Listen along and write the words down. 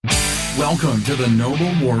Welcome to the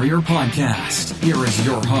Noble Warrior Podcast. Here is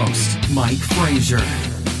your host, Mike Frazier.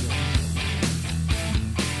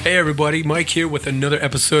 Hey everybody, Mike here with another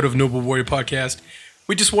episode of Noble Warrior Podcast.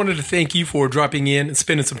 We just wanted to thank you for dropping in and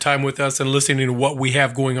spending some time with us and listening to what we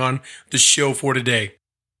have going on the show for today.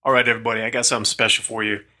 All right, everybody, I got something special for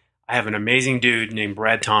you. I have an amazing dude named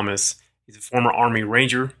Brad Thomas. He's a former Army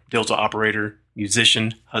Ranger, Delta operator,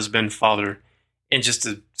 musician, husband, father, and just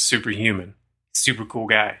a superhuman, super cool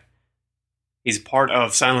guy. He's part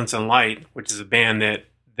of Silence and Light, which is a band that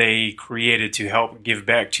they created to help give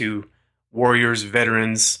back to warriors,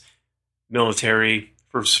 veterans, military,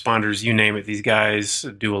 first responders, you name it. These guys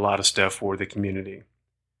do a lot of stuff for the community.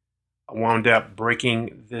 I wound up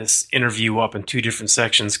breaking this interview up in two different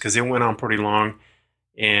sections because it went on pretty long,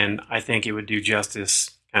 and I think it would do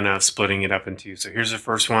justice kind of splitting it up in two. So here's the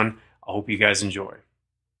first one. I hope you guys enjoy.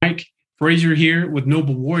 Mike Frazier here with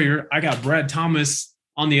Noble Warrior. I got Brad Thomas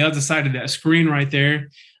on the other side of that screen right there.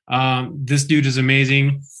 This dude is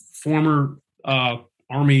amazing. Former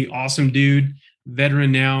Army, awesome dude,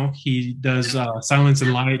 veteran now. He does Silence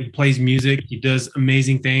and Light. He plays music. He does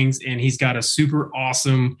amazing things, and he's got a super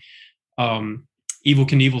awesome Evel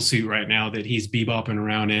Knievel suit right now that he's bebopping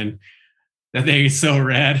around in. That thing is so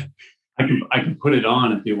rad. I can put it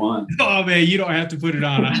on if you want. Oh man, you don't have to put it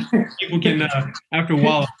on. People can after a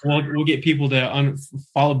while we'll get people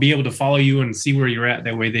to be able to follow you and see where you're at.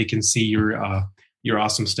 That way they can see your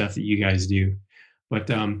awesome stuff that you guys do.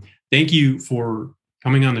 But thank you for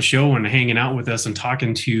coming on the show and hanging out with us and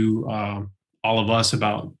talking to all of us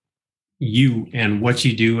about you and what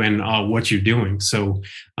you do and what you're doing. So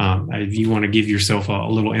if you want to give yourself a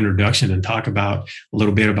little introduction and talk about a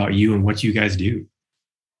little bit about you and what you guys do.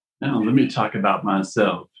 Now, let me talk about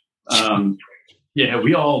myself. Yeah,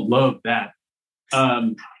 we all love that.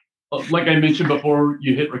 Like I mentioned before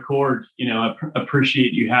you hit record, I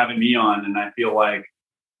appreciate you having me on. And I feel like,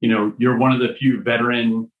 you're one of the few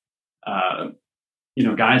veteran,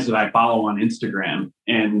 guys that I follow on Instagram.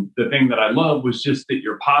 And the thing that I love was just that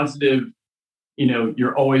you're positive.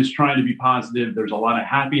 You're always trying to be positive. There's a lot of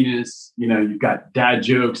happiness. You've got dad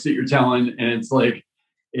jokes that you're telling. And it's like,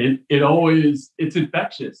 it's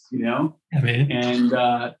infectious, Yeah, man. And,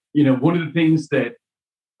 one of the things that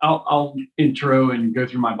I'll intro and go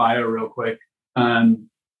through my bio real quick.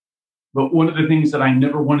 But one of the things that I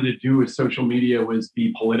never wanted to do with social media was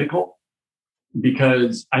be political,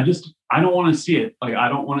 because I don't want to see it. Like, I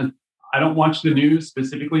don't watch the news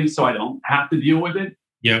specifically, so I don't have to deal with it.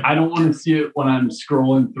 Yeah. I don't want to see it when I'm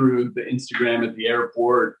scrolling through the Instagram at the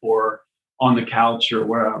airport or on the couch or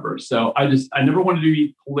wherever. So I never wanted to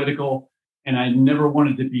be political, and I never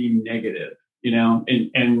wanted to be negative,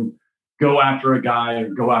 and go after a guy or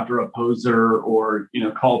go after a poser or,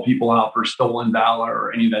 call people out for stolen valor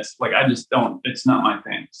or any of that. Like, I just don't, it's not my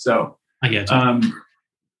thing. So I get you.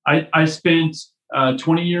 I spent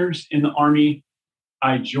 20 years in the Army.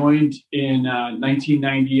 I joined in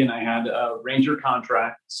 1990 and I had a Ranger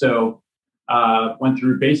contract. So went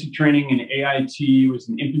through basic training in AIT, was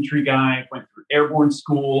an infantry guy, went through airborne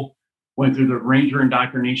school, went through the Ranger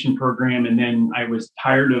indoctrination program, and then I was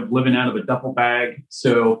tired of living out of a duffel bag.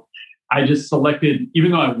 So I just selected,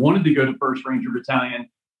 even though I wanted to go to 1st Ranger Battalion,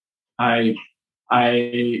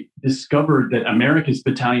 I discovered that America's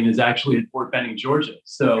battalion is actually at Fort Benning, Georgia.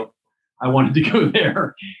 So I wanted to go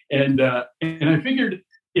there. And I figured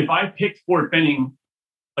if I picked Fort Benning,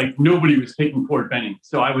 like, nobody was picking Fort Benning.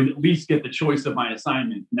 So I would at least get the choice of my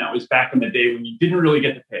assignment. And that was back in the day when you didn't really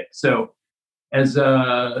get to pick. So as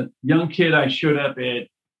a young kid, I showed up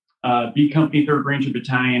at B Company 3rd Ranger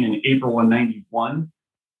Battalion in April of 91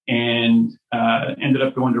 and ended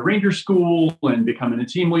up going to Ranger School and becoming a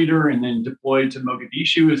team leader, and then deployed to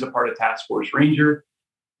Mogadishu as a part of Task Force Ranger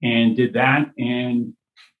and did that, and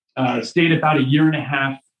stayed about a year and a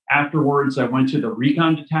half. Afterwards, I went to the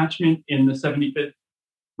recon detachment in the 75th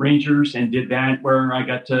Rangers and did that, where I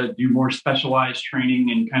got to do more specialized training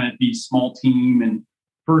and kind of be small team and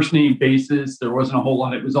first name basis. There wasn't a whole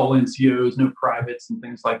lot. It was all NCOs, no privates and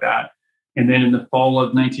things like that. And then in the fall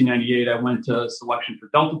of 1998, I went to selection for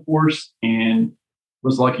Delta Force and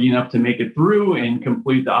was lucky enough to make it through and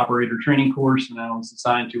complete the operator training course. And I was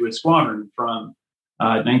assigned to a squadron from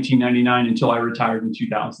 1999 until I retired in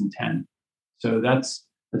 2010. So that's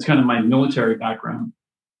kind of my military background.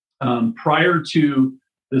 Prior to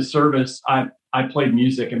the service, I played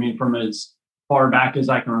music. I mean, from as far back as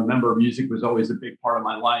I can remember, music was always a big part of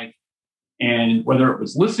my life. And whether it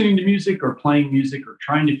was listening to music or playing music or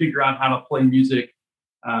trying to figure out how to play music,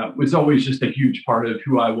 was always just a huge part of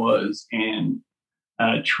who I was. And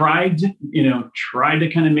tried to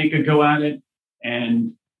kind of make a go at it.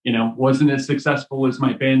 And wasn't as successful as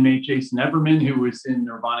my bandmate Jason Everman, who was in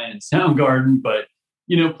Nirvana and Soundgarden, but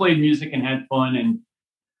played music and had fun. And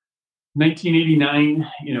 1989,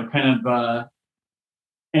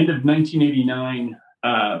 end of 1989,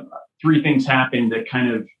 three things happened that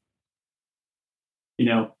kind of,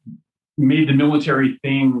 made the military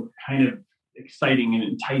thing kind of exciting and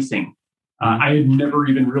enticing. I had never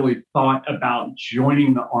even really thought about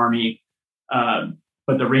joining the Army,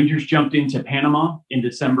 but the Rangers jumped into Panama in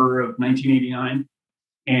December of 1989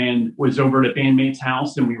 and was over at a bandmate's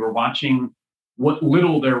house, and we were watching what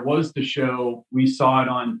little there was to show. We saw it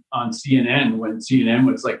on CNN when CNN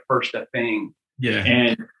was like first a thing. Yeah.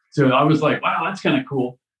 And so I was like, wow, that's kind of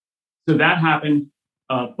cool. So that happened.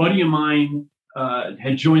 A buddy of mine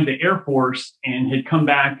had joined the Air Force and had come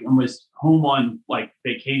back and was home on like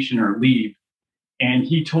vacation or leave. And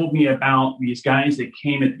he told me about these guys that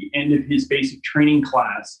came at the end of his basic training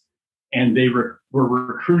class, and they were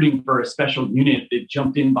recruiting for a special unit that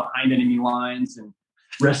jumped in behind enemy lines and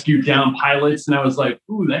rescued down pilots. And I was like,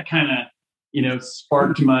 ooh, that kind of,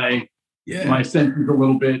 sparked my senses a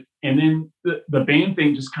little bit. And then the band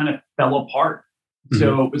thing just kind of fell apart. Mm-hmm.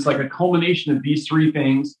 So it was like a culmination of these three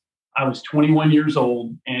things. I was 21 years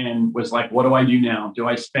old and was like, what do I do now? Do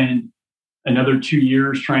I spend another 2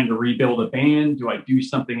 years trying to rebuild a band? Do I do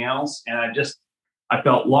something else? And I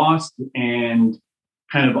felt lost and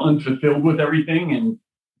kind of unfulfilled with everything, and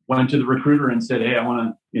went to the recruiter and said, hey, I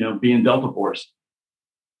want to, be in Delta Force.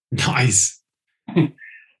 Nice.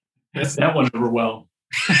 That went over well.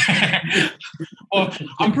 Well,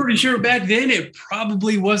 I'm pretty sure back then it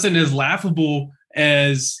probably wasn't as laughable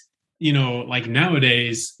as, like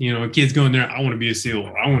nowadays, kids going there, I want to be a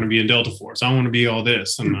SEAL, I want to be in Delta Force, I want to be all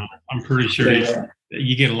this. And I'm pretty sure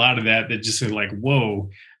you get a lot of that just like, whoa,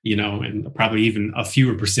 and probably even a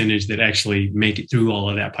fewer percentage that actually make it through all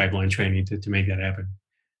of that pipeline training to make that happen.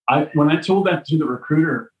 When I told that to the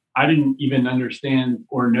recruiter, I didn't even understand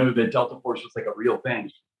or know that Delta Force was like a real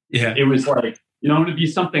thing. Yeah. It was like, I'm going to be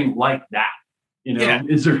something like that.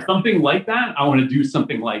 Is there something like that? I want to do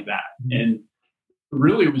something like that. Mm-hmm. And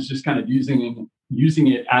really it was just kind of using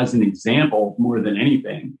it as an example more than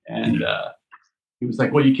anything. And he was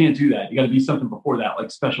like, well, you can't do that. You got to be something before that,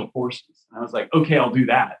 like special forces. And I was like, okay, I'll do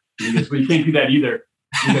that. And he goes, well, you can't do that either.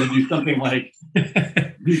 You got to do something like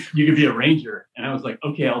you could be a ranger. And I was like,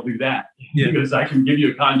 okay, I'll do that. Yeah. He goes, I can give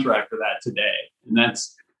you a contract for that today. And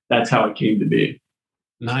that's how it came to be.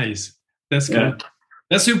 Nice. That's good. Yeah.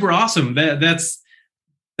 That's super awesome. That's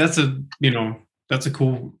a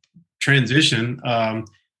cool transition.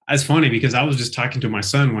 It's funny because I was just talking to my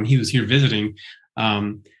son when he was here visiting.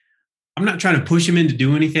 I'm not trying to push him in to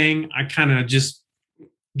do anything. I kind of just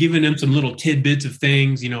giving him some little tidbits of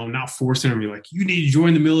things, not forcing him to be like, you need to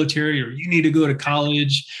join the military or you need to go to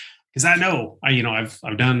college. Because I know,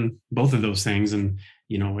 I've done both of those things, and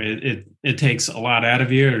it takes a lot out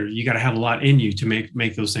of you, or you got to have a lot in you to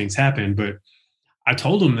make those things happen. But I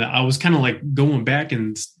told him that I was kind of like going back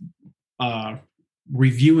and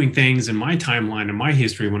reviewing things in my timeline and my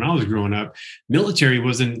history when I was growing up. Military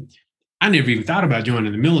I never even thought about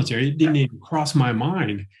joining the military. It didn't even cross my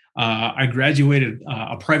mind. I graduated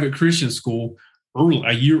a private Christian school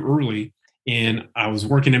a year early, and I was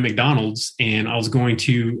working at McDonald's, and I was going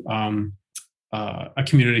to a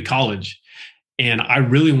community college. And I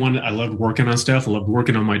loved working on stuff. I loved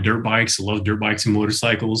working on my dirt bikes. I loved dirt bikes and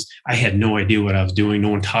motorcycles. I had no idea what I was doing. No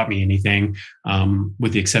one taught me anything,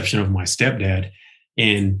 with the exception of my stepdad.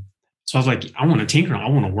 And so I was like, I want to tinker. I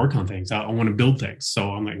want to work on things. I want to build things.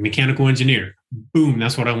 So I'm like, mechanical engineer. Boom,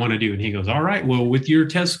 that's what I want to do. And he goes, all right, well, with your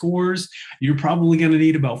test scores, you're probably going to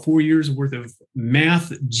need about 4 years worth of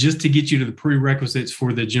math just to get you to the prerequisites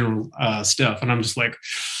for the general stuff. And I'm just like,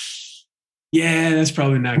 yeah, that's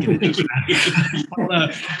probably not going to do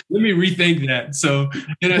it. Let me rethink that. So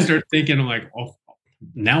then I start thinking, I'm like, oh,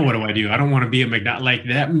 now what do I do? I don't want to be at McDonald's. Like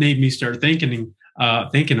that made me start thinking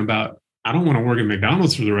about, I don't want to work at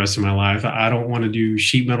McDonald's for the rest of my life. I don't want to do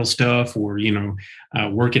sheet metal stuff or,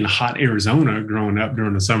 work in hot Arizona growing up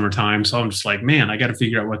during the summertime. So I'm just like, man, I got to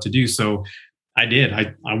figure out what to do. So I did.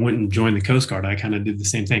 I went and joined the Coast Guard. I kind of did the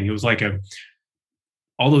same thing. It was like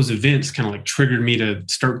all those events kind of like triggered me to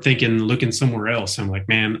start looking somewhere else. I'm like,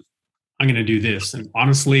 man, I'm going to do this. And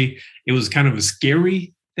honestly, it was kind of a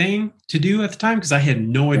scary thing to do at the time because I had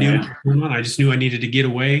no idea what was going on. I just knew I needed to get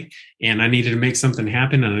away and I needed to make something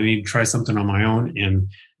happen and I needed to try something on my own. And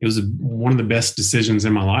it was one of the best decisions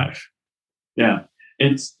in my life. Yeah.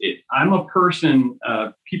 I'm a person,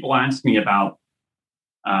 people ask me about,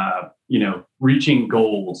 reaching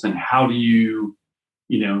goals and how do you,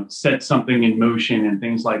 set something in motion and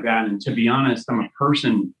things like that. And to be honest, I'm a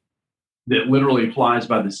person that literally flies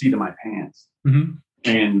by the seat of my pants. Mm-hmm.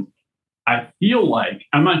 And I feel like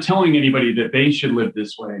I'm not telling anybody that they should live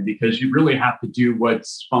this way, because you really have to do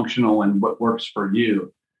what's functional and what works for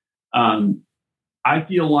you. I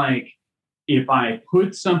feel like if I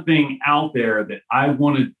put something out there that I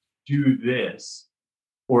want to do this,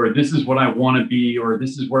 or this is what I want to be, or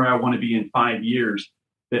this is where I want to be in 5 years,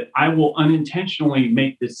 that I will unintentionally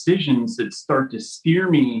make decisions that start to steer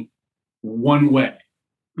me one way.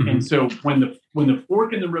 Mm-hmm. And so when the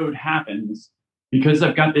fork in the road happens, because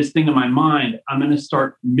I've got this thing in my mind, I'm going to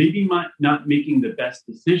start maybe not making the best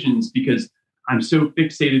decisions because I'm so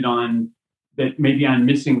fixated on that. Maybe I'm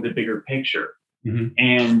missing the bigger picture. Mm-hmm.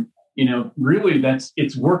 And, really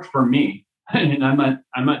it's worked for me. And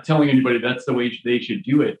I'm not telling anybody that's the way they should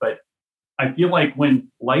do it. But I feel like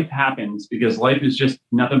when life happens, because life is just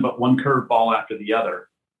nothing but one curveball after the other.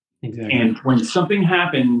 Exactly. And when something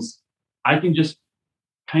happens, I can just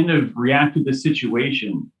kind of react to the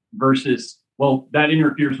situation versus, well, that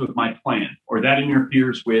interferes with my plan, or that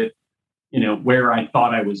interferes with, where I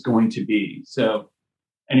thought I was going to be. So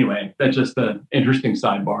anyway, that's just an interesting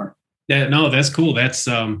sidebar. No, that's cool. That's,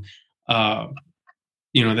 that's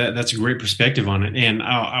a great perspective on it. And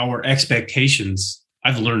our expectations,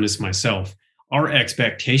 I've learned this myself, our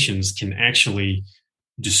expectations can actually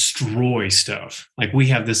destroy stuff. Like we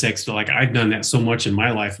have this like I've done that so much in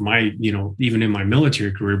my life, even in my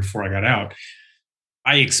military career before I got out,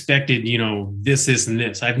 I expected, this and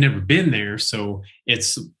this. I've never been there. So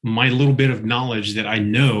it's my little bit of knowledge that I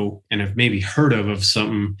know and have maybe heard of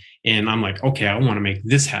something. And I'm like, okay, I want to make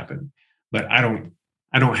this happen, but I don't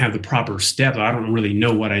have the proper steps. I don't really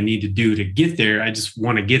know what I need to do to get there. I just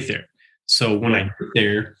want to get there. So when I get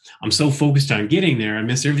there, I'm so focused on getting there, I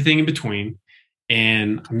miss everything in between,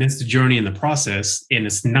 and I miss the journey in the process, and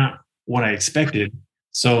it's not what I expected.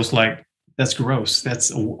 So it's like, that's gross.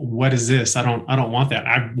 What is this? I don't want that.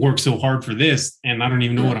 I've worked so hard for this, and I don't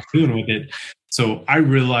even know what I'm doing with it. So I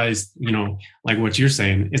realized, like what you're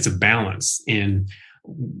saying, it's a balance, and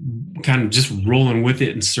kind of just rolling with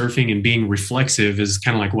it and surfing and being reflexive is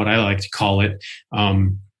kind of like what I like to call it.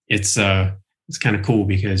 It's kind of cool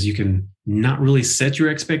because you can not really set your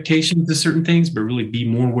expectations to certain things, but really be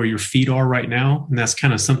more where your feet are right now. And that's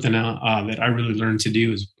kind of something that I really learned to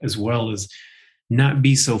do as well as not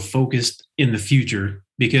be so focused in the future,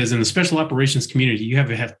 because in the special operations community, you have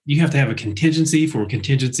to have a contingency for a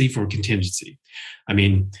contingency for a contingency. I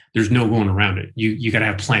mean, there's no going around it. You got to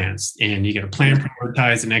have plans, and you got to plan,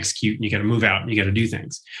 prioritize, and execute, and you got to move out, and you got to do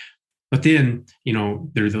things. But then,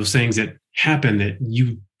 there are those things that happen that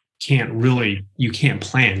you can't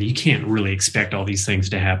plan. You can't really expect all these things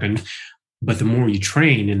to happen. But the more you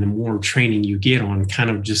train and the more training you get on kind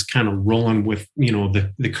of rolling with,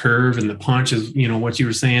 the curve and the punches, what you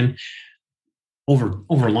were saying, over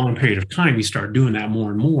a long period of time, you start doing that more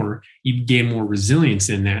and more, you gain more resilience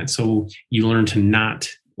in that. So you learn to not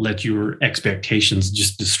let your expectations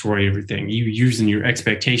just destroy everything. You using your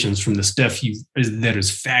expectations from the stuff that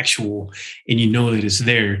is factual, and that it's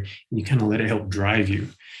there, and you kind of let it help drive you.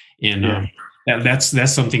 And that's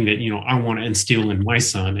something that, I want to instill in my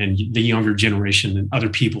son and the younger generation and other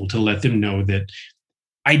people, to let them know that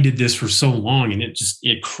I did this for so long, and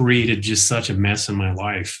it created just such a mess in my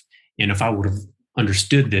life. And if I would have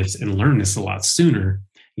understood this and learned this a lot sooner,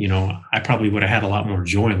 I probably would have had a lot more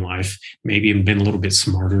joy in life, maybe even been a little bit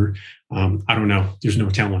smarter. I don't know. There's no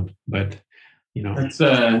telling, but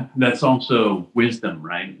that's also wisdom,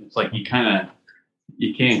 right? It's like you can't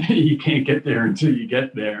get there until you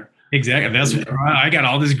get there. Exactly. That's I got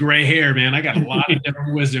all this gray hair, man. I got a lot of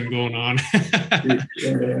different wisdom going on.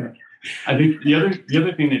 Yeah. I think the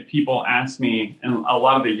other thing that people ask me, and a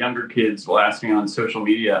lot of the younger kids will ask me on social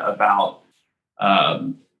media about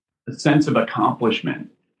the sense of accomplishment.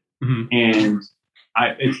 Mm-hmm. And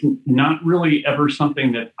it's not really ever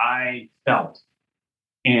something that I felt.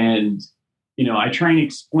 And, I try and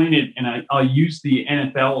explain it, and I'll use the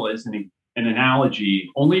NFL as an analogy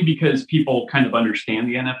only because people kind of understand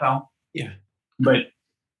the NFL. Yeah. But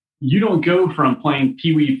you don't go from playing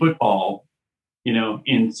peewee football,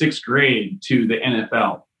 in sixth grade to the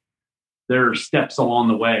NFL. There are steps along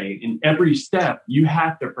the way. In every step, you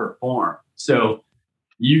have to perform. So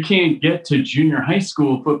you can't get to junior high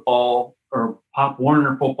school football or Pop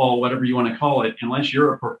Warner football, whatever you want to call it, unless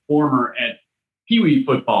you're a performer at peewee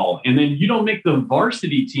football. And then you don't make the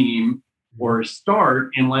varsity team or start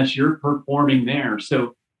unless you're performing there.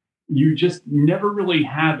 So you just never really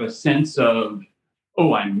have a sense of,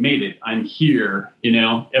 oh, I made it, I'm here.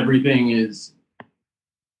 Everything is,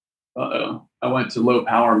 I went to low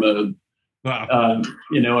power mode. Wow.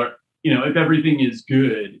 If everything is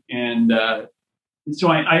good. And so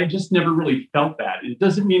I just never really felt that. It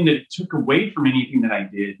doesn't mean that it took away from anything that I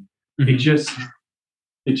did. Mm-hmm.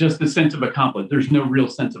 It's just the sense of accomplishment. There's no real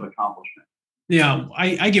sense of accomplishment. Yeah,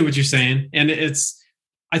 I get what you're saying. And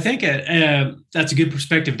I think that's a good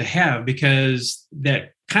perspective to have, because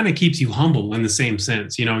that kind of keeps you humble in the same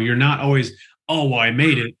sense. You're not always, oh, well, I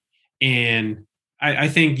made it. And I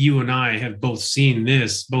think you and I have both seen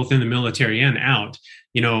this, both in the military and out.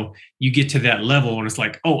 You get to that level and it's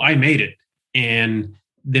like, oh, I made it. And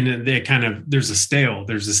then there's a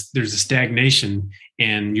there's a stagnation,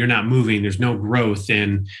 and you're not moving. There's no growth.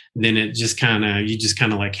 And then you just kind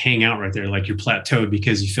of like hang out right there, like you're plateaued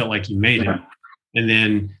because you felt like you made it. And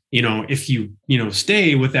then, if you,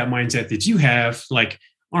 stay with that mindset that you have, like,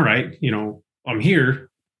 all right, I'm here.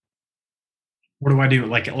 What do I do?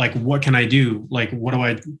 Like, what can I do? Like, what do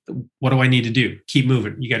I need to do? Keep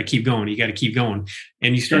moving. You got to keep going. You got to keep going.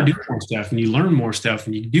 And you start doing more stuff, and you learn more stuff,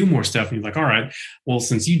 and you do more stuff. And you're like, all right, well,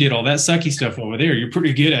 since you did all that sucky stuff over there, you're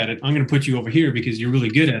pretty good at it. I'm going to put you over here because you're really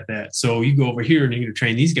good at that. So you go over here and you're going to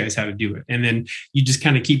train these guys how to do it. And then you just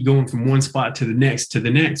kind of keep going from one spot to the next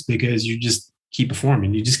because you just keep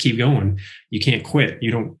performing. You just keep going. You can't quit.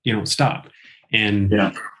 You don't stop. And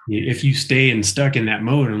if you stay stuck in that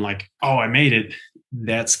mode and like, oh, I made it,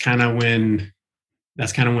 that's kind of when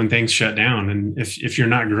things shut down. And if you're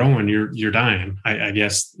not growing, you're dying. I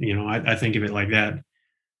guess, I think of it like that.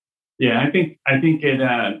 Yeah. I think it,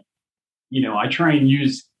 I try and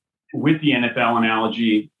use with the NFL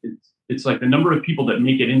analogy, it's like the number of people that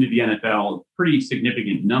make it into the NFL, pretty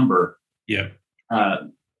significant number. Yeah.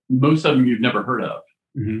 Most of them you've never heard of.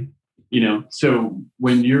 Mm-hmm. So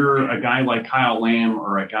when you're a guy like Kyle Lamb,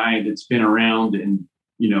 or a guy that's been around and,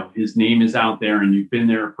 his name is out there and you've been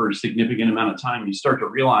there for a significant amount of time, you start to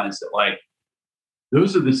realize that, like,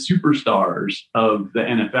 those are the superstars of the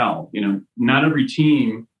NFL. Not every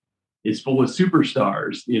team is full of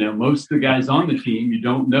superstars. Most of the guys on the team, you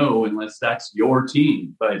don't know unless that's your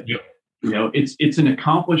team. But, it's an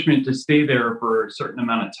accomplishment to stay there for a certain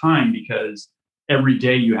amount of time, because every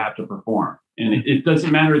day you have to perform. And it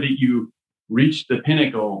doesn't matter that you reach the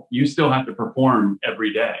pinnacle, you still have to perform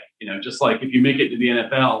every day. Just like if you make it to the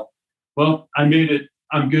NFL, well, I made it,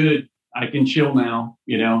 I'm good, I can chill now.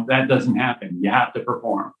 That doesn't happen. You have to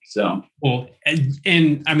perform. So, well,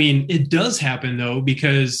 and I mean, it does happen though,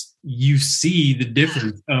 because you see the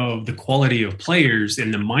difference of the quality of players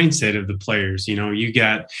and the mindset of the players. You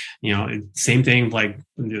got, same thing like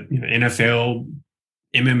the NFL,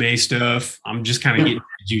 MMA stuff. I'm just kind of getting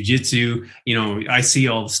jiu-jitsu. I see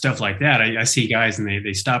all the stuff like that. I see guys and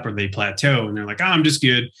they stop or they plateau and they're like, oh, I'm just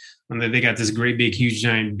good. And then they got this great, big, huge,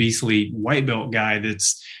 giant, beastly white belt guy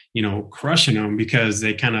that's, crushing them because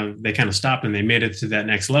they kind of stopped and they made it to that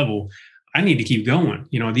next level. I need to keep going.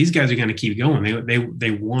 These guys are going to keep going.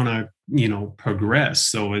 They want to, progress.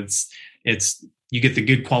 So it's, you get the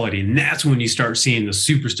good quality. And that's when you start seeing the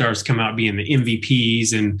superstars come out being the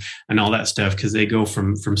MVPs and all that stuff, because they go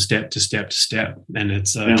from step to step to step. And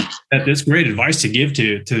it's that's great advice to give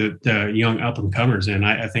to young up and comers. And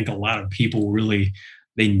I think a lot of people really,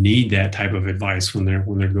 they need that type of advice when they're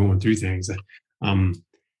going through things.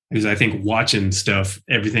 Because I think watching stuff,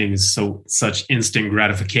 everything is such instant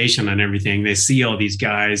gratification on everything. They see all these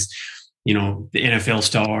guys, the NFL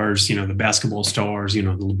stars, the basketball stars, the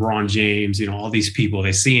LeBron James, all these people,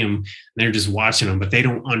 they see them, and they're just watching them, but they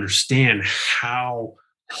don't understand how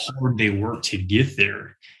hard they work to get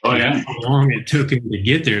there. Oh, yeah. How long it took them to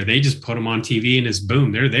get there. They just put them on TV and it's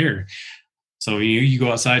boom, they're there. So you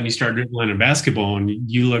go outside and you start dribbling a basketball and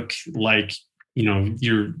you look like,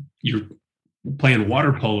 you're playing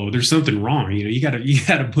water polo. There's something wrong. You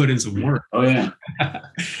gotta put in some work. Oh yeah.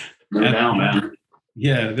 No doubt, man.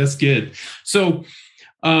 Yeah, that's good. So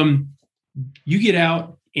you get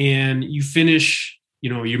out and you finish,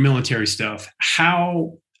 your military stuff.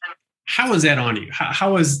 How is that on you?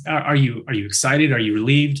 Are you excited? Are you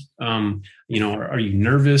relieved? Are you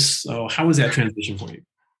nervous? So how was that transition for you?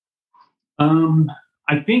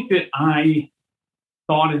 I think that I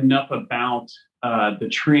thought enough about the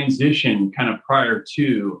transition kind of prior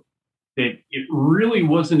to that. It really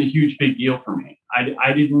wasn't a huge big deal for me.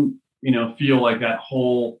 I didn't, feel like that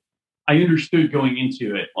whole, I understood going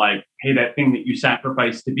into it, like, hey, that thing that you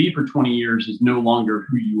sacrificed to be for 20 years is no longer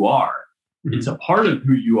who you are. Mm-hmm. It's a part of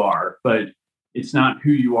who you are, but it's not who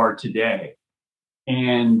you are today.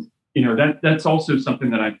 And, that's also something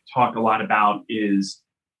that I talk a lot about is,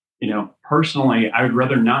 personally, I would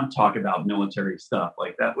rather not talk about military stuff.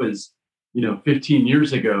 Like that was, 15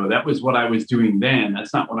 years ago, that was what I was doing then.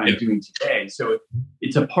 That's not what I'm doing today. So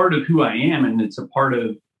it's a part of who I am, and it's a part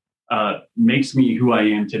of makes me who I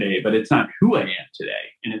am today, but it's not who I am today.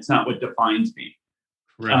 And it's not what defines me.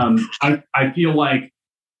 Right. I feel like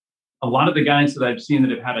a lot of the guys that I've seen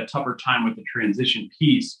that have had a tougher time with the transition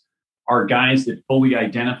piece are guys that fully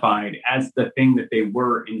identified as the thing that they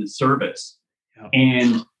were in the service. Yeah.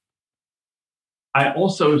 And I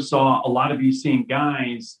also saw a lot of these same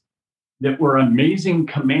guys that were amazing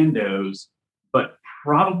commandos, but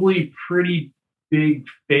probably pretty big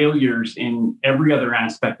failures in every other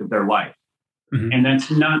aspect of their life. Mm-hmm. And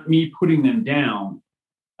that's not me putting them down.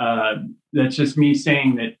 That's just me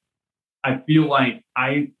saying that I feel like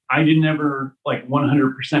I didn't ever like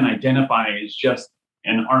 100% identify as just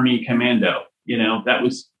an Army commando. You know, that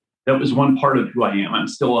was one part of who I am. I'm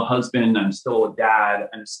still a husband. I'm still a dad.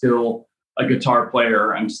 I'm still a guitar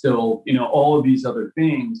player. I'm still, you know, all of these other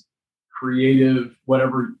things, creative,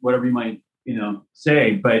 whatever you might, you know,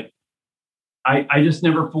 say. But I just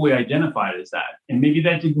never fully identified as that. And maybe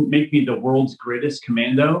that didn't make me the world's greatest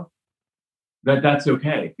commando. That's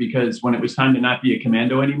okay, because when it was time to not be a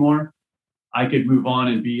commando anymore, I could move on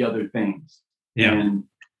and be other things. Yeah. And,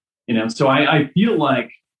 you know, so I feel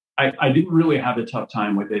like I didn't really have a tough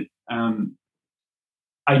time with it.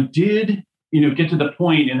 I did, you know, get to the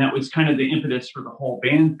point, and that was kind of the impetus for the whole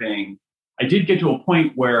band thing. I did get to a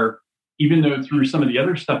point where, even though through some of the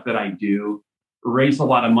other stuff that I do, raise a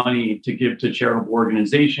lot of money to give to charitable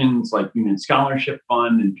organizations like Union Scholarship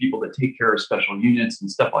Fund and people that take care of special units and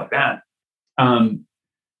stuff like that,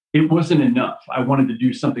 it wasn't enough. I wanted to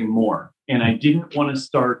do something more. And I didn't want to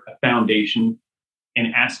start a foundation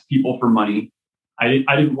and ask people for money. I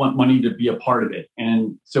didn't want money to be a part of it.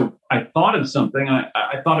 And so I thought of something.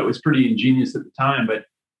 I thought it was pretty ingenious at the time, but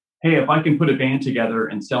hey, if I can put a band together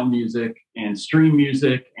and sell music and stream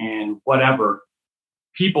music and whatever,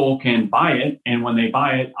 people can buy it. And when they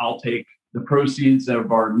buy it, I'll take the proceeds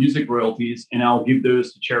of our music royalties and I'll give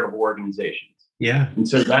those to charitable organizations. Yeah. And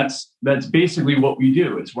so that's basically what we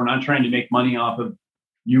do. Is we're not trying to make money off of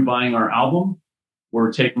you buying our album.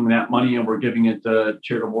 We're taking that money and we're giving it to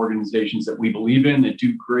charitable organizations that we believe in, that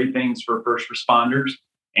do great things for first responders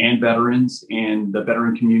and veterans and the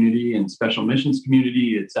veteran community and special missions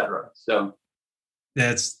community, et cetera. So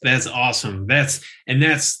that's awesome. That's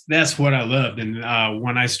what I loved. And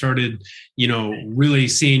when I started, you know, really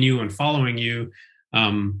seeing you and following you,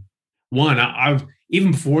 I've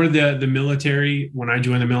even before the military, when I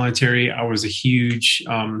joined the military, I was a huge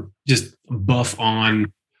just buff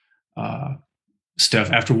on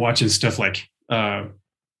stuff after watching stuff like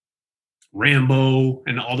Rambo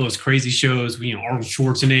and all those crazy shows, you know, Arnold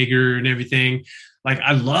Schwarzenegger and everything. Like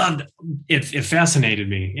I loved it. It fascinated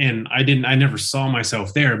me. And I never saw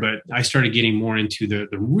myself there, but I started getting more into the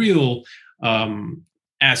real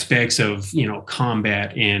aspects of, you know,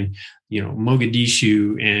 combat and, you know,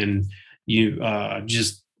 Mogadishu and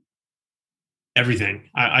just everything.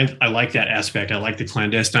 I like that aspect. I like the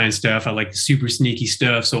clandestine stuff. I like the super sneaky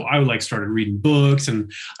stuff. So I started reading books and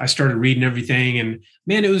I started reading everything. And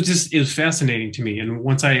man, it was fascinating to me. And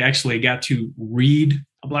once I actually got to read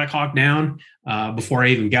a Black Hawk Down, before I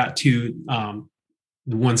even got to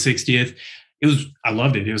the 160th, I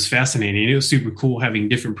loved it. It was fascinating. It was super cool having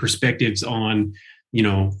different perspectives on, you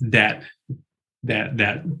know, that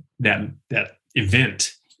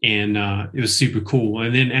event. And it was super cool.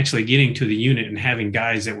 And then actually getting to the unit and having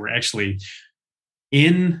guys that were actually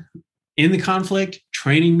in the conflict,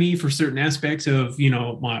 training me for certain aspects of, you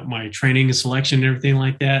know, my training and selection and everything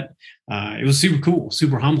like that. It was super cool,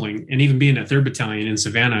 super humbling. And even being at 3rd Battalion in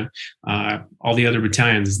Savannah, all the other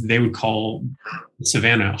battalions, they would call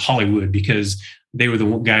Savannah Hollywood because they were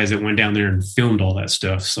the guys that went down there and filmed all that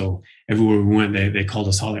stuff. So everywhere we went, they called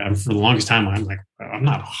us Hollywood. For the longest time, I'm like, I'm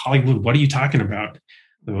not Hollywood. What are you talking about?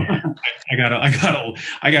 So I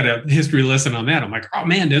got a history lesson on that. I'm like, oh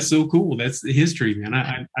man, that's so cool. That's the history, man.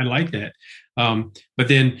 I like that. But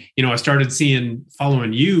then, you know, I started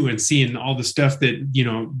following you and seeing all the stuff that, you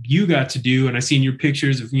know, you got to do. And I seen your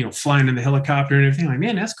pictures of, you know, flying in the helicopter and everything. Like,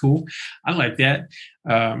 man, that's cool. I like that.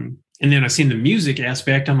 And then I seen the music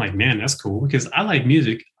aspect. I'm like, man, that's cool because I like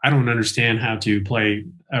music. I don't understand how to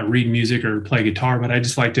read music or play guitar, but I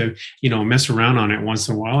just like to, you know, mess around on it once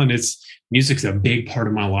in a while. And music's a big part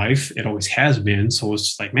of my life. It always has been. So it's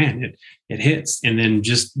just like, man, it hits. And then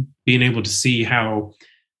just being able to see how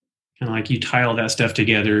kind of like you tie all that stuff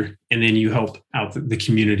together and then you help out the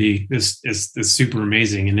community is super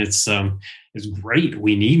amazing. And it's great.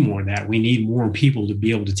 We need more of that. We need more people to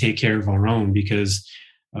be able to take care of our own because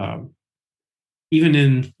even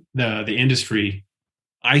in the industry,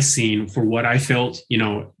 I seen for what I felt, you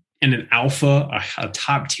know, in an alpha, a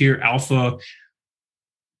top tier alpha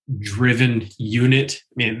driven unit,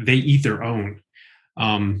 man, they eat their own.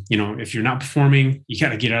 You know, if you're not performing, you got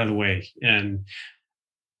to get out of the way. And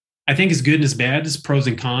I think it's good and it's bad. It's pros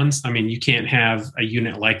and cons. I mean, you can't have a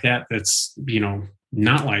unit like that that's,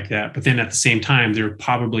 not like that. But then at the same time, there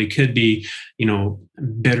probably could be,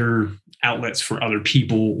 better outlets for other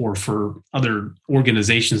people or for other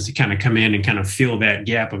organizations to kind of come in and kind of fill that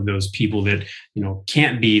gap of those people that,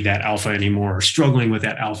 can't be that alpha anymore or struggling with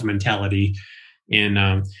that alpha mentality.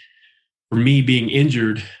 And for me being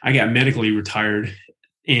injured, I got medically retired.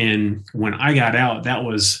 And when I got out, that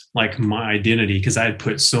was like my identity because I had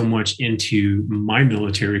put so much into my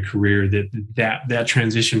military career that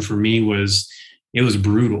transition for me was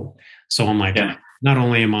brutal. So I'm like, not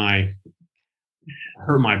only am I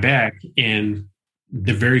hurt my back, and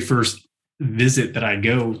the very first visit that I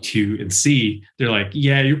go to and see, they're like,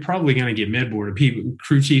 yeah, you're probably going to get med boarded. People,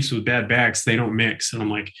 crew chiefs with bad backs, they don't mix. And I'm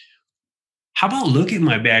like, how about look at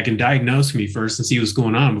my back and diagnose me first and see what's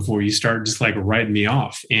going on before you start just like writing me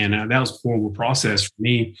off? And that was a horrible process for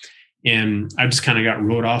me. And I just kind of got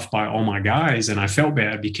wrote off by all my guys. And I felt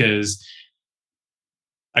bad because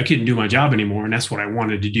I couldn't do my job anymore. And that's what I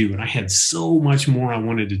wanted to do. And I had so much more I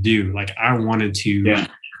wanted to do. Like I wanted to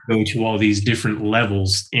go to all these different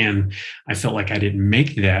levels. And I felt like I didn't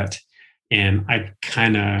make that. And I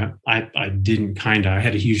had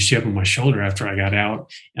a huge chip on my shoulder after I got out,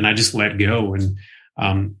 and I just let go. And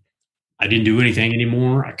I didn't do anything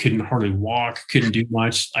anymore. I couldn't hardly walk, couldn't do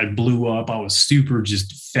much. I blew up. I was super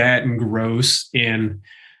just fat and gross. And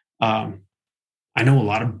I know a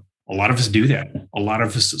lot of us do that. A lot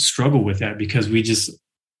of us struggle with that because we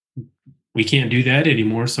can't do that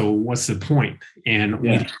anymore. So what's the point? And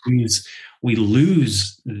we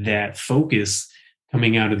lose that focus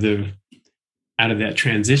coming out of that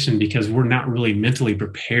transition because we're not really mentally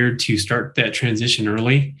prepared to start that transition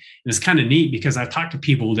early. And it's kind of neat because I've talked to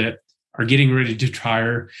people that are getting ready to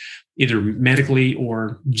retire either medically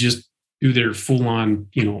or just do their full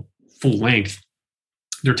length.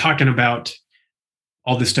 They're talking about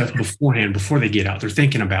all this stuff beforehand, before they get out. They're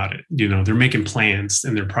thinking about it. They're making plans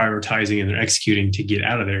and they're prioritizing and they're executing to get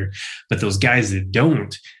out of there. But those guys that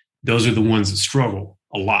don't, those are the ones that struggle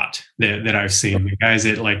a lot that I've seen. The guys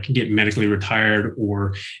that like get medically retired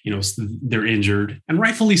or, they're injured, and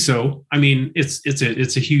rightfully so. I mean, it's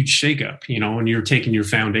a huge shakeup, and you're taking your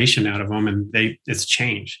foundation out of them and it's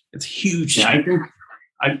change. It's huge. Yeah, I think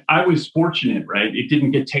I was fortunate, right? It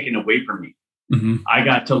didn't get taken away from me. Mm-hmm. I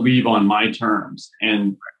got to leave on my terms,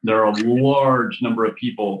 and there are a large number of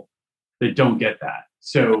people that don't get that.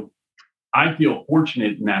 So I feel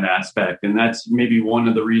fortunate in that aspect. And that's maybe one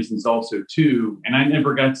of the reasons also too. And I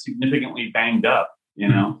never got significantly banged up,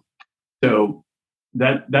 so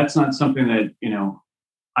that's not something that,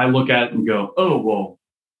 I look at and go, oh, well,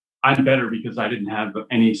 I'm better because I didn't have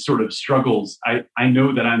any sort of struggles. I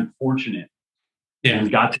know that I'm fortunate and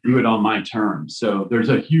got to do it on my terms. So there's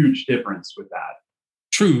a huge difference with that.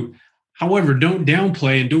 True. However, don't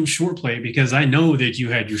downplay and don't shortplay, because I know that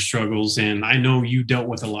you had your struggles and I know you dealt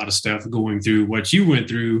with a lot of stuff going through what you went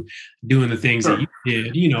through, doing the things that you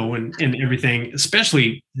did, and everything,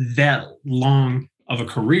 especially that long of a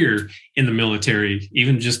career in the military,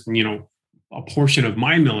 even just, a portion of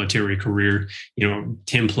my military career,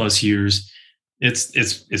 10 plus years,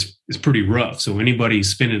 it's pretty rough. So anybody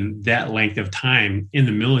spending that length of time in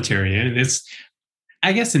the military, and it's,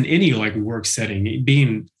 I guess in any like work setting,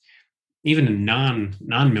 being even a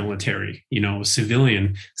non-military,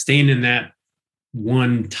 civilian, staying in that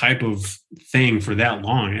one type of thing for that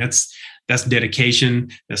long, that's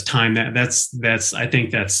dedication, that's time, that's I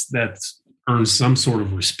think that's earns some sort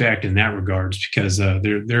of respect in that regards, because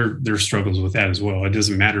there struggles with that as well. It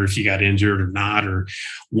doesn't matter if you got injured or not, or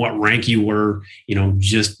what rank you were,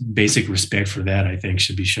 just basic respect for that, I think,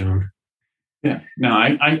 should be shown. Yeah, no,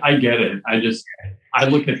 I get it. I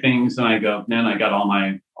look at things and I go, man, I got all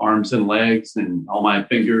my arms and legs and all my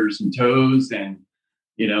fingers and toes and,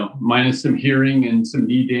 minus some hearing and some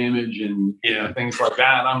knee damage and things like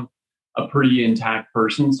that. I'm a pretty intact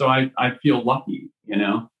person. So I feel lucky,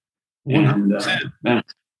 And,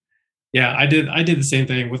 yeah, I did the same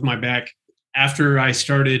thing with my back after I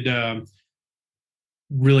started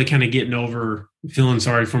really kind of getting over feeling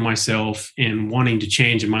sorry for myself and wanting to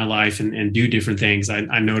change in my life and do different things.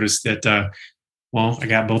 I noticed that, I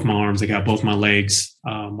got both my arms, I got both my legs.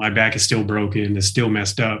 My back is still broken, it's still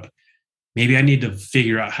messed up. Maybe I need to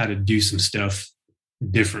figure out how to do some stuff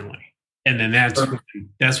differently. And then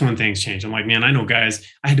that's when things change. I'm like, man, I know guys,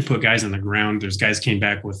 I had to put guys on the ground. There's guys came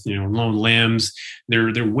back with, lone limbs.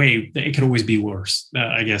 It could always be worse.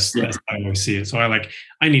 I guess that's how I always see it. So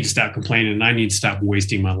I need to stop complaining and I need to stop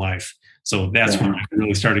wasting my life. So that's when I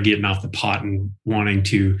really started getting off the pot and wanting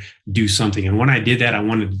to do something. And when I did that, I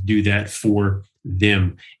wanted to do that for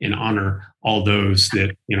them and honor all those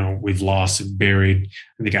that, we've lost and buried,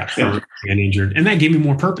 and they got hurt and injured. And that gave me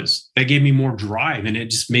more purpose. That gave me more drive. And it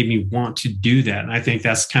just made me want to do that. And I think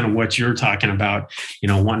that's kind of what you're talking about,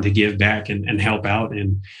 wanting to give back and help out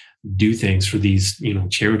and do things for these,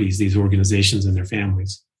 charities, these organizations and their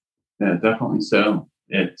families. Yeah, definitely so.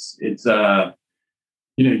 It's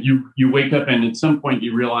you wake up and at some point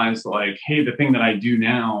you realize like, hey, the thing that I do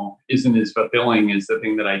now isn't as fulfilling as the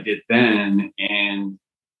thing that I did then. And,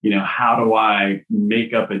 how do I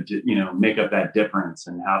make up that difference?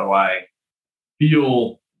 And how do I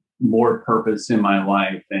feel more purpose in my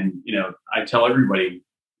life? And, I tell everybody,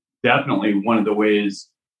 definitely one of the ways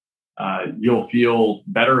you'll feel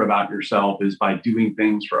better about yourself is by doing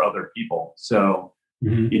things for other people. So,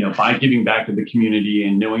 by giving back to the community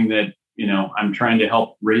and knowing that, I'm trying to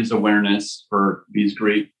help raise awareness for these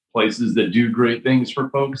great places that do great things for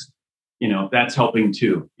folks, that's helping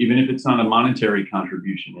too. Even if it's not a monetary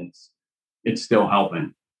contribution, it's still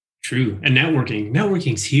helping. True. And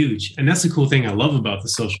networking's huge. And that's the cool thing I love about the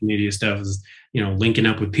social media stuff is, linking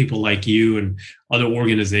up with people like you and other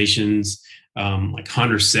organizations, like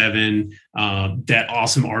Hunter 7, that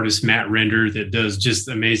awesome artist, Matt Render, that does just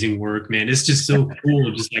amazing work, man. It's just so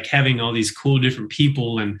cool. Just like having all these cool different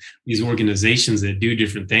people and these organizations that do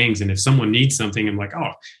different things. And if someone needs something, I'm like,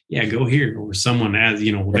 oh yeah, go here. Or someone as,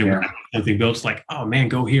 they want something built, it's like, oh man,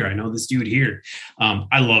 go here. I know this dude here.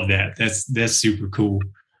 I love that. That's super cool.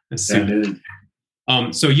 That's super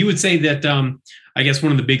cool. So you would say that, I guess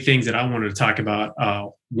one of the big things that I wanted to talk about,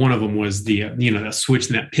 one of them was the, that switch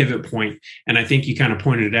and that pivot point. And I think you kind of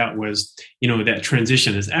pointed it out was, that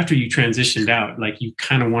transition is after you transitioned out, like you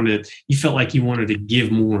felt like you wanted to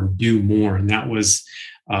give more and do more. And that was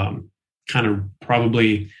kind of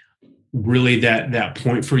probably really that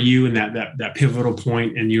point for you and that pivotal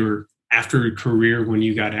point in your after career when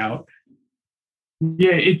you got out.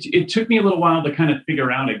 Yeah, it took me a little while to kind of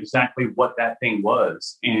figure out exactly what that thing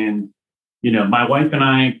was. And, my wife and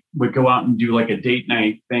I would go out and do like a date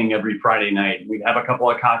night thing every Friday night. We'd have a couple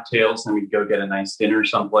of cocktails and we'd go get a nice dinner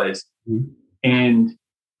someplace. Mm-hmm. And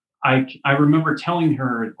I remember telling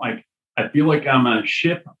her, like, I feel like I'm a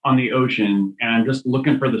ship on the ocean and I'm just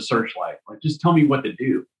looking for the searchlight. Like, just tell me what to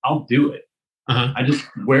do. I'll do it. Uh-huh.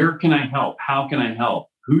 Where can I help? How can I help?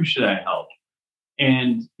 Who should I help?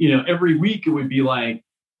 And, every week it would be like,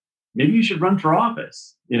 maybe you should run for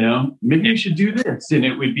office, maybe you should do this. And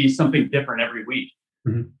it would be something different every week.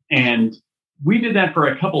 Mm-hmm. And we did that for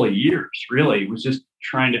a couple of years, really. It was just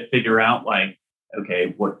trying to figure out like,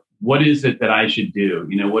 okay, what is it that I should do?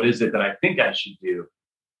 What is it that I think I should do?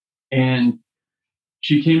 And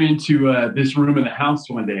she came into this room in the house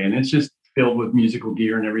one day and it's just filled with musical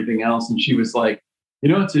gear and everything else. And she was like,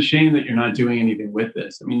 it's a shame that you're not doing anything with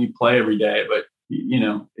this. I mean, you play every day, but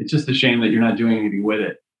it's just a shame that you're not doing anything with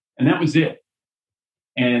it. And that was it.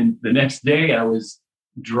 And the next day I was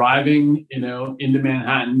driving, into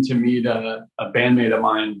Manhattan to meet a bandmate of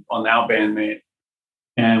mine, well, now bandmate.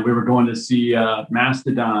 And we were going to see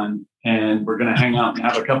Mastodon and we're going to hang out and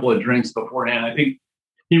have a couple of drinks beforehand. I think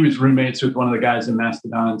he was roommates with one of the guys in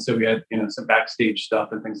Mastodon. So we had, some backstage stuff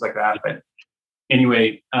and things like that. But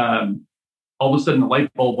anyway, all of a sudden the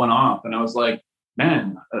light bulb went off and I was like,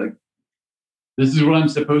 man, this is what I'm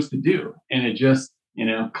supposed to do. And it just,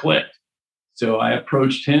 clicked. So I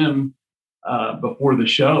approached him before the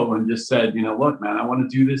show and just said, look, man, I want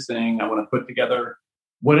to do this thing. I want to put together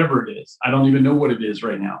whatever it is. I don't even know what it is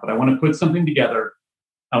right now, but I want to put something together.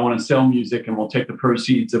 I want to sell music and we'll take the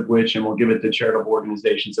proceeds of which and we'll give it to charitable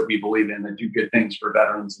organizations that we believe in that do good things for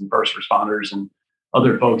veterans and first responders and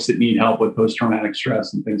other folks that need help with post-traumatic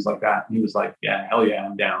stress and things like that. And he was like, yeah, hell yeah,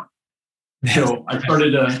 I'm down. So I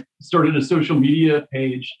started a social media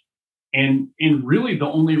page. And really the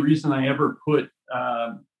only reason I ever put,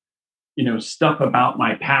 stuff about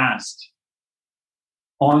my past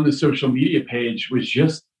on the social media page was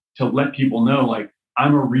just to let people know, like,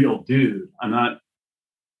 I'm a real dude. I'm not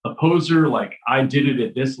a poser. Like, I did it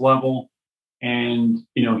at this level. And,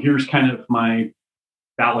 here's kind of my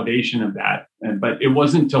validation of that. But it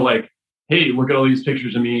wasn't to like, hey, look at all these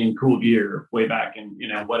pictures of me in cool gear way back in,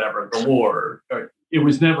 whatever, the war. That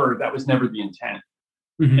was never the intent.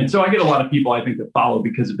 Mm-hmm. And so I get a lot of people, I think, that follow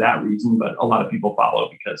because of that reason, but a lot of people follow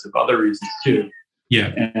because of other reasons too.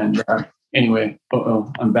 Yeah. And anyway,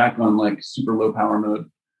 I'm back on like super low power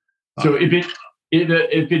mode. So if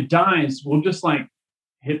it dies, we'll just like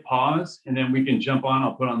hit pause and then we can jump on.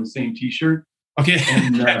 I'll put on the same t-shirt. Okay.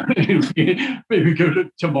 And maybe go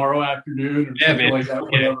to tomorrow afternoon or something like that.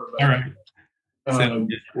 Okay. Whatever. All right.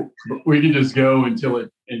 We can just go until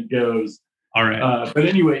it goes. All right. But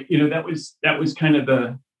anyway, that was kind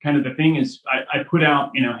of kind of the thing is I put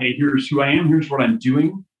out, hey, here's who I am, here's what I'm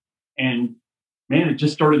doing. And man, it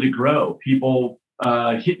just started to grow. People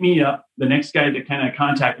hit me up. The next guy that kind of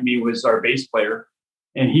contacted me was our bass player.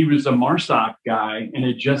 And he was a MARSOC guy and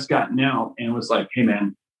had just gotten out and was like, hey,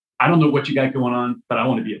 man, I don't know what you got going on, but I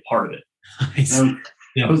want to be a part of it. Nice.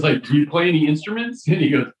 I was like, do you play any instruments? And he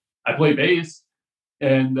goes, I play bass.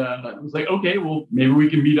 And I was like, okay, well, maybe we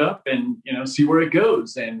can meet up and, see where it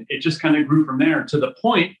goes. And it just kind of grew from there to the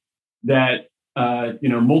point that,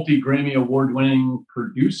 multi-Grammy award-winning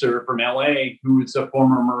producer from LA, who is a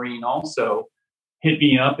former Marine also, hit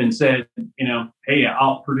me up and said, hey,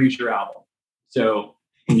 I'll produce your album. So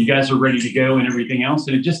when you guys are ready to go and everything else,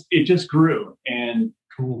 and it just grew. And,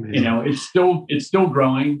 cool, man. It's still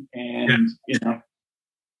growing. And,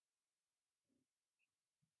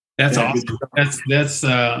 That's awesome.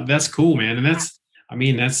 That's cool, man. And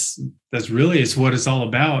that's really is what it's all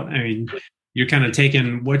about. I mean, you're kind of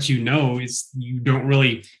taking what you don't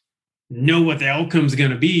really know what the outcome's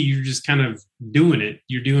going to be. You're just kind of doing it.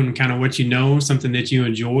 You're doing kind of what something that you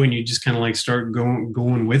enjoy, and you just kind of like start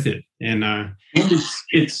going with it. And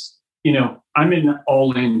it's I'm an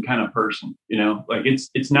all in kind of person. Like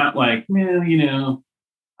it's not like, well,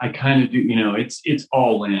 I kind of do. It's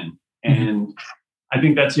all in. And I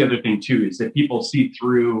think that's the other thing too, is that people see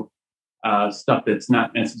through stuff that's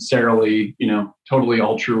not necessarily, totally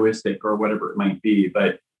altruistic or whatever it might be,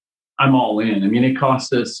 but I'm all in. I mean, it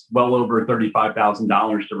cost us well over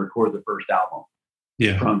 $35,000 to record the first album.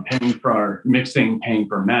 Yeah. From paying for our mixing, paying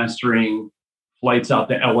for mastering, flights out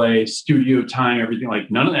to LA, studio time, everything. Like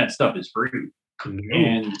none of that stuff is free. No.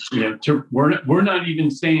 And, we're not even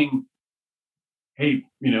saying, hey,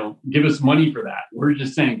 give us money for that. We're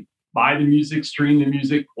just saying, buy the music, stream the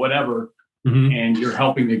music, whatever, and you're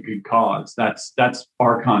helping a good cause. That's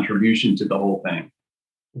our contribution to the whole thing.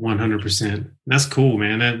 100%. That's cool,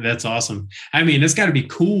 man. That's awesome. I mean, it's got to be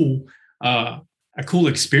cool, a cool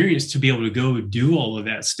experience to be able to go do all of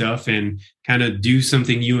that stuff and kind of do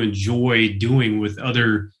something you enjoy doing with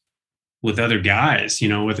other guys,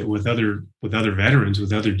 with other veterans,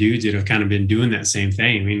 with other dudes that have kind of been doing that same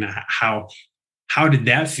thing. I mean, how did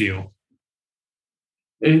that feel?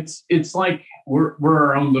 It's like we're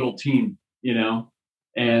our own little team,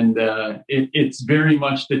 and it's very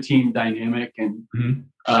much the team dynamic, and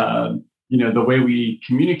the way we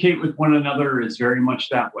communicate with one another is very much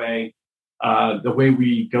that way. The way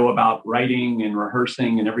we go about writing and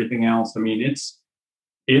rehearsing and everything else. I mean,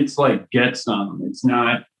 it's like get some. It's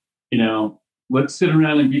not, let's sit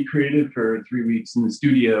around and be creative for 3 weeks in the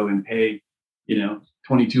studio and pay,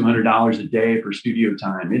 $2,200 a day for studio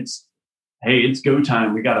time. Hey, it's go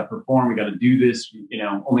time. We got to perform. We got to do this,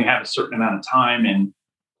 only have a certain amount of time. And,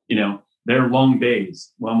 they're long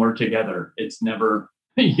days when we're together. It's never,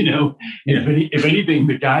 if anything,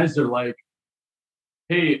 the guys are like,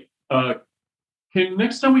 hey,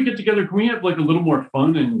 next time we get together, can we have like a little more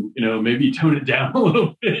fun and, maybe tone it down a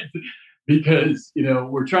little bit? Because,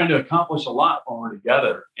 we're trying to accomplish a lot when we're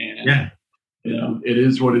together. And, it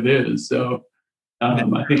is what it is. So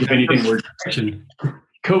I think if anything,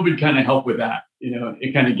 COVID kind of helped with that.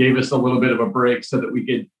 It kind of gave us a little bit of a break so that we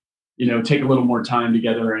could, take a little more time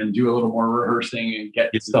together and do a little more rehearsing and get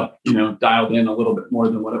stuff, dialed in a little bit more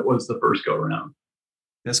than what it was the first go around.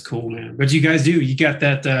 That's cool, man. But you guys you got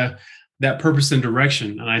that purpose and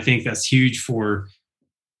direction. And I think that's huge for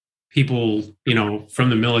people, from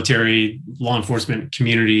the military, law enforcement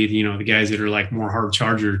community, the guys that are like more hard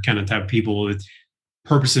charger kind of type of people.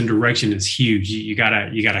 Purpose and direction is huge. You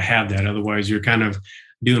gotta have that. Otherwise you're kind of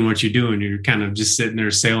doing what you're doing. You're kind of just sitting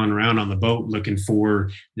there sailing around on the boat looking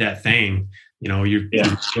for that thing. You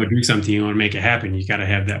go do something, you want to make it happen. You got to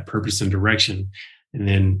have that purpose and direction. And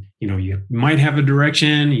then, you might have a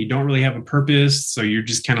direction, you don't really have a purpose. So you're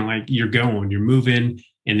just kind of like, you're moving,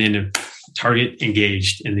 and then a target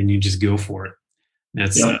engaged, and then you just go for it.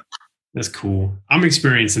 That's cool. I'm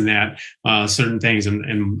experiencing that, certain things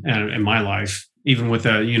in my life, even with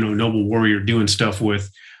Noble Warrior doing stuff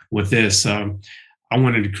with this. I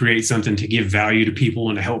wanted to create something to give value to people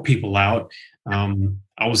and to help people out.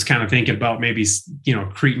 I was kind of thinking about maybe,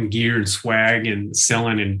 creating gear and swag and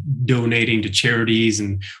selling and donating to charities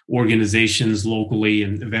and organizations locally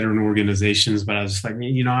and veteran organizations. But I was just like,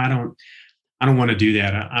 I don't want to do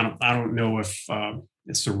that. I don't know if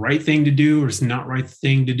it's the right thing to do or it's not right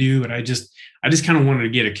thing to do. But I just kind of wanted to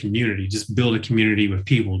get a community, just build a community with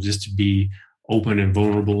people, just to be open and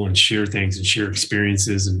vulnerable and share things and share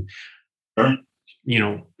experiences and,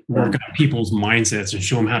 work on people's mindsets and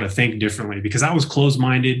show them how to think differently, because I was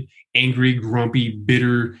closed-minded, angry, grumpy,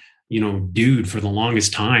 bitter, dude for the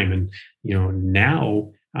longest time. And,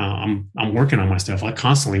 now I'm working on my stuff. I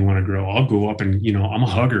constantly want to grow. I'll go up and, I'm a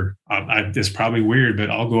hugger. It's probably weird, but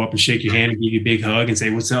I'll go up and shake your hand and give you a big hug and say,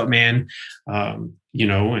 "What's up, man?" And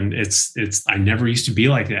I never used to be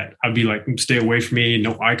like that. I'd be like, "Stay away from me."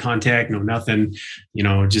 No eye contact, no nothing,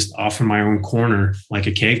 just off in my own corner like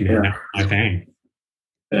a caveman. Yeah. My thing.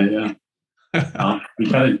 Yeah.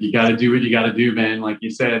 You gotta do what you gotta do, man. Like you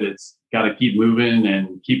said, it's gotta keep moving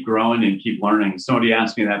and keep growing and keep learning. Somebody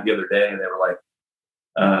asked me that the other day, and they were like,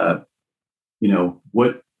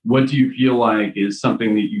 what do you feel like is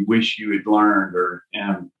something that you wish you had learned?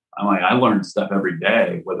 And I'm like, I learn stuff every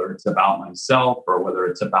day, whether it's about myself or whether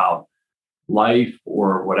it's about life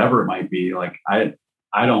or whatever it might be. Like I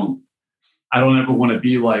don't ever want to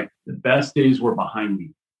be like the best days were behind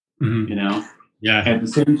me, Yeah. At the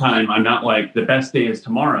same time, I'm not like the best day is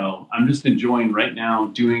tomorrow. I'm just enjoying right now,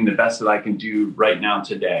 doing the best that I can do right now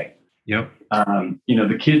today. Yep.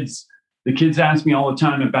 The kids ask me all the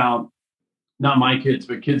time about, not my kids,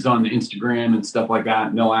 but kids on Instagram and stuff like that.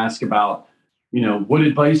 And they'll ask about, what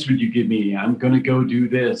advice would you give me? I'm going to go do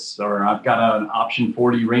this, or I've got an option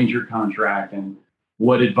 40 Ranger contract. And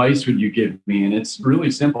what advice would you give me? And it's really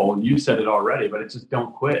simple. You said it already, but it's just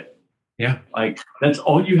don't quit. Yeah. Like that's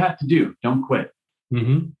all you have to do. Don't quit.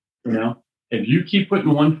 Mm-hmm. If you keep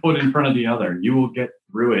putting one foot in front of the other, you will get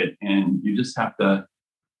through it. And you just have to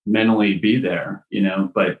mentally be there,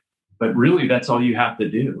 but really that's all you have to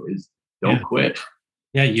do is don't quit.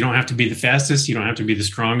 Yeah. You don't have to be the fastest. You don't have to be the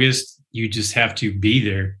strongest. You just have to be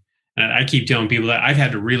there. And I keep telling people that I've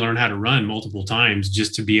had to relearn how to run multiple times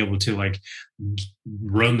just to be able to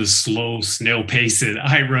run the slow snail pace that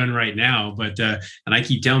I run right now. But, and I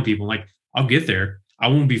keep telling people I'll get there. I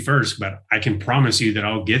won't be first, but I can promise you that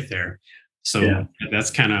I'll get there. So that's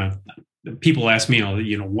kind of, people ask me, how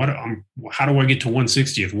do I get to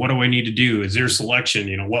 160th? What do I need to do? Is there a selection?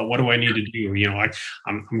 What do I need to do?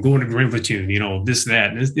 I'm going to Grand Platoon, this,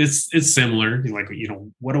 that. And it's similar.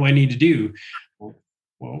 What do I need to do?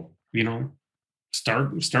 Well,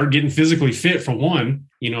 start getting physically fit for one.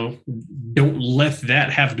 Don't let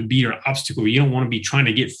that have to be your obstacle. You don't want to be trying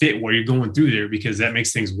to get fit while you're going through there, because that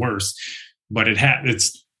makes things worse. But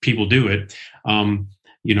it's people do it.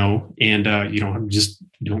 Just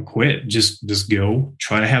don't quit. Just go.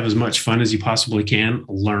 Try to have as much fun as you possibly can.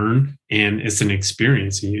 Learn, and it's an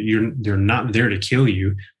experience. They're not there to kill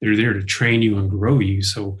you. They're there to train you and grow you.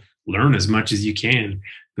 So learn as much as you can.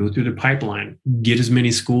 Go through the pipeline. Get as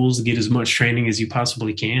many schools. Get as much training as you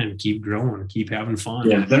possibly can. Keep growing. Keep having fun.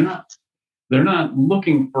 Yeah, they're not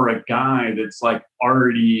looking for a guy that's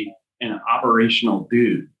already an operational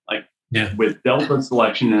dude. With Delta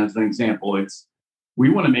selection as an example, we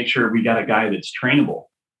want to make sure we got a guy that's trainable,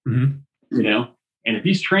 and if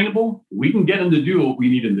he's trainable, we can get him to do what we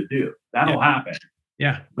need him to do. That'll happen.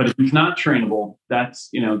 Yeah. But if he's not trainable, that's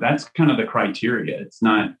kind of the criteria. It's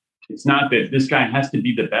not that this guy has to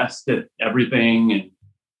be the best at everything and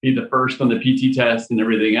be the first on the PT test and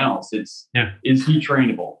everything else. Is he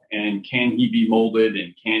trainable, and can he be molded,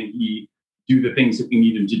 and can he do the things that we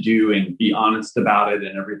need him to do and be honest about it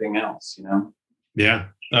and everything else, Yeah.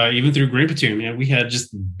 Even through Grand Platoon, man, we had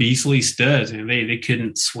just beastly studs, and they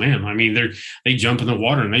couldn't swim. I mean, they jump in the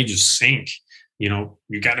water and they just sink. You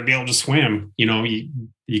got to be able to swim.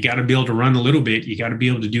 You got to be able to run a little bit. You got to be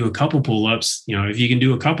able to do a couple pull-ups. If you can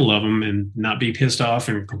do a couple of them and not be pissed off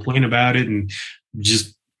and complain about it, and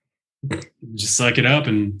just suck it up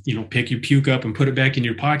and, pick your puke up and put it back in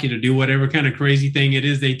your pocket, or do whatever kind of crazy thing it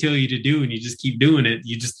is they tell you to do. And you just keep doing it.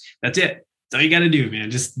 That's it. That's all you got to do, man.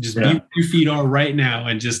 Just be where your feet are right now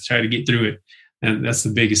and just try to get through it. And that's the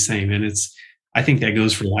biggest thing. And I think that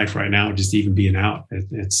goes for life right now. Just even being out,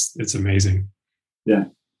 it's amazing. Yeah.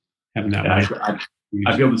 Having that.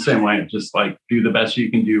 I feel the same way. Just do the best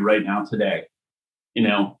you can do right now today.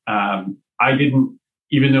 I didn't,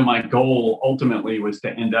 even though my goal ultimately was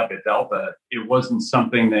to end up at Delta, it wasn't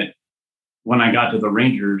something that when I got to the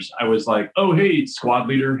Rangers, I was like, oh, hey, squad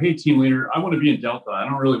leader, hey, team leader, I want to be in Delta. I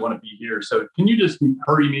don't really want to be here. So can you just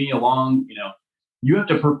hurry me along? You have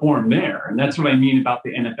to perform there. And that's what I mean about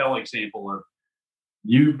the NFL example of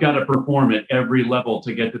you've got to perform at every level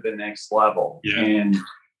to get to the next level. Yeah. And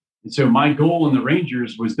so my goal in the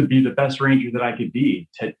Rangers was to be the best Ranger that I could be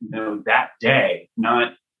that day,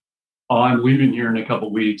 not, oh, I'm leaving here in a couple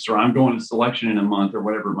of weeks, or I'm going to selection in a month, or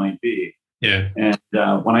whatever it might be. Yeah. And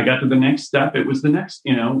when I got to the next step, it was the next,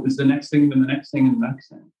 it was the next thing, then the next thing, and the next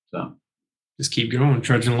thing. So just keep going,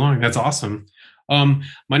 trudging along. That's awesome.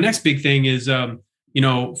 My next big thing is, for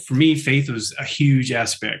me, faith was a huge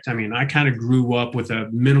aspect. I mean, I kind of grew up with a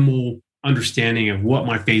minimal understanding of what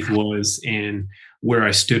my faith was and where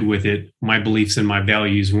I stood with it, my beliefs and my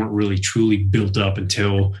values weren't really truly built up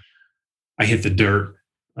until I hit the dirt.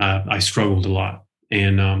 I struggled a lot.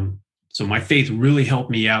 And so my faith really helped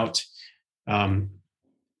me out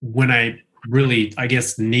when I really, I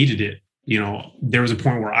guess, needed it. There was a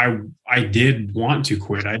point where I did want to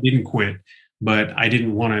quit. I didn't quit, but I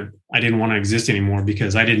didn't want to exist anymore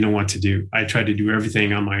because I didn't know what to do. I tried to do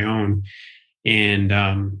everything on my own. And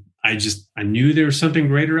I knew there was something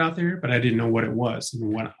greater out there, but I didn't know what it was.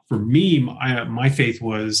 And for me, my faith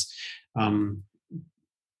was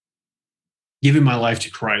giving my life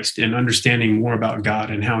to Christ and understanding more about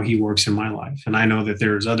God and how he works in my life. And I know that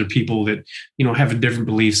there's other people that, have different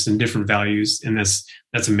beliefs and different values. And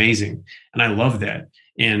that's amazing. And I love that.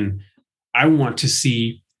 And I want to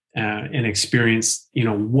see and experience,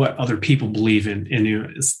 what other people believe in.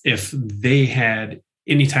 And if they had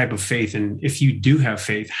any type of faith, and if you do have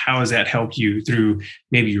faith, how has that helped you through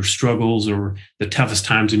maybe your struggles or the toughest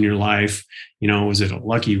times in your life? Is it a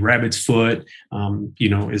lucky rabbit's foot?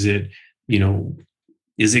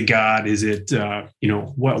 Is it God? Is it,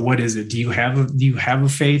 what is it? Do you have a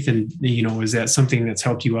faith? And, is that something that's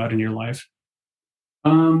helped you out in your life?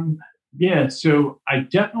 Yeah. So I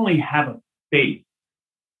definitely have a faith.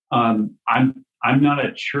 I'm not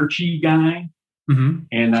a churchy guy, mm-hmm.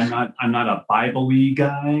 and I'm not a Bible-y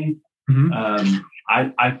guy. Mm-hmm.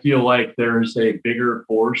 I feel like there's a bigger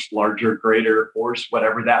force, larger, greater force,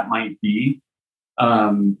 whatever that might be.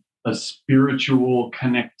 A spiritual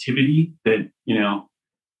connectivity that,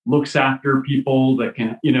 looks after people that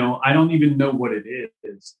can, I don't even know what it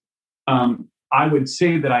is. I would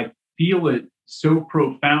say that I feel it so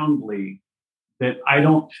profoundly that I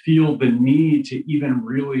don't feel the need to even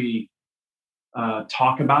really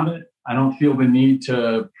talk about it. I don't feel the need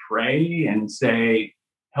to pray and say,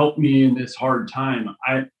 help me in this hard time.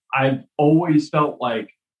 I've always felt like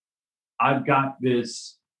I've got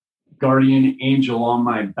this guardian angel on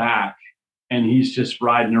my back and he's just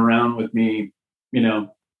riding around with me,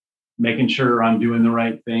 making sure I'm doing the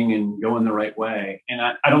right thing and going the right way. And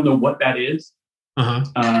I don't know what that is. Uh-huh.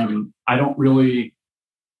 I don't really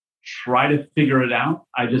try to figure it out.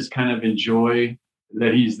 I just kind of enjoy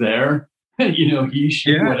that he's there, he,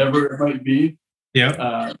 she, whatever it might be.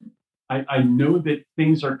 Yeah. I know that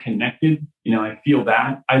things are connected. I feel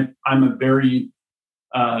that. I'm a very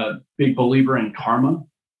big believer in karma.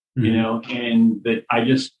 Mm-hmm. And that I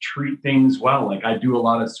just treat things well. Like I do a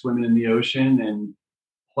lot of swimming in the ocean and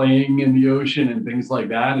playing in the ocean and things like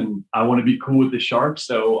that. And I want to be cool with the sharks.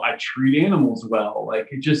 So I treat animals well. Like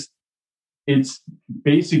it's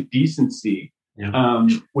basic decency. Yeah.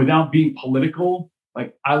 Without being political.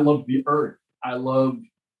 Like I love the earth. I love,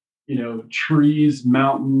 trees,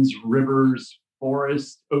 mountains, rivers,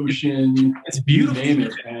 forests, ocean. It's beautiful. You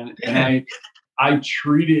name it. And I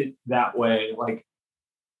treat it that way. Like,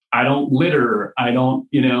 I don't litter. I don't,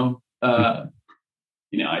 I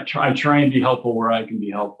try and be helpful where I can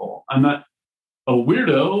be helpful. I'm not a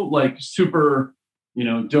weirdo, like super,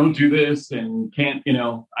 don't do this and can't,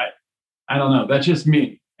 I don't know. That's just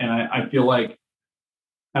me. And I feel like,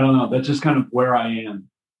 I don't know. That's just kind of where I am.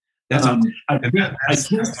 I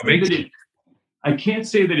can't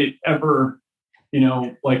say that it ever,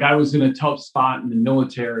 like I was in a tough spot in the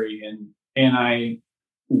military and I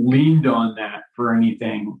leaned on that for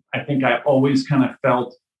anything. I think I always kind of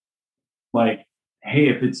felt like, hey,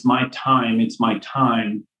 if it's my time, it's my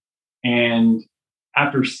time. And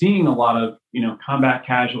after seeing a lot of, combat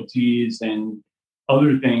casualties and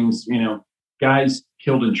other things, guys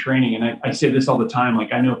killed in training. And I say this all the time,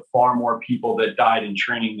 like I know far more people that died in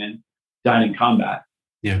training than died in combat.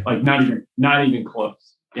 Yeah. Like not even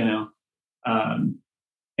close,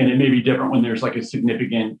 and it may be different when there's like a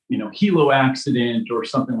significant, helo accident or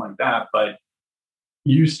something like that. But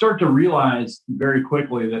you start to realize very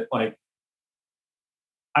quickly that like,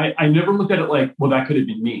 I never looked at it like, well, that could have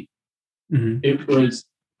been me. Mm-hmm.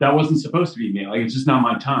 That wasn't supposed to be me. Like, it's just not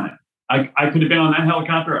my time. I could have been on that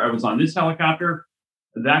helicopter. I was on this helicopter.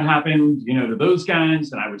 That happened, to those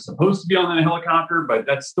guys. And I was supposed to be on that helicopter, but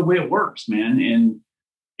that's the way it works, man. And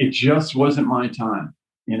it just wasn't my time,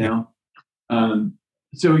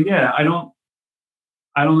 So yeah, I don't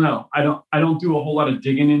know. I don't do a whole lot of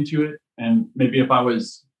digging into it. And maybe if I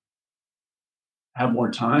have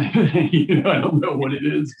more time, I don't know what it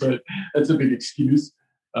is, but that's a big excuse.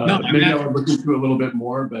 Maybe I would look into it a little bit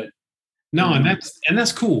more, but no, and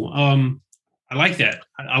that's cool. I like that.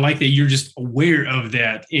 I like that you're just aware of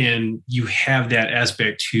that and you have that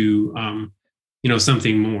aspect to,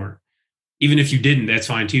 something more. Even if you didn't, that's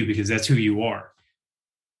fine too, because that's who you are.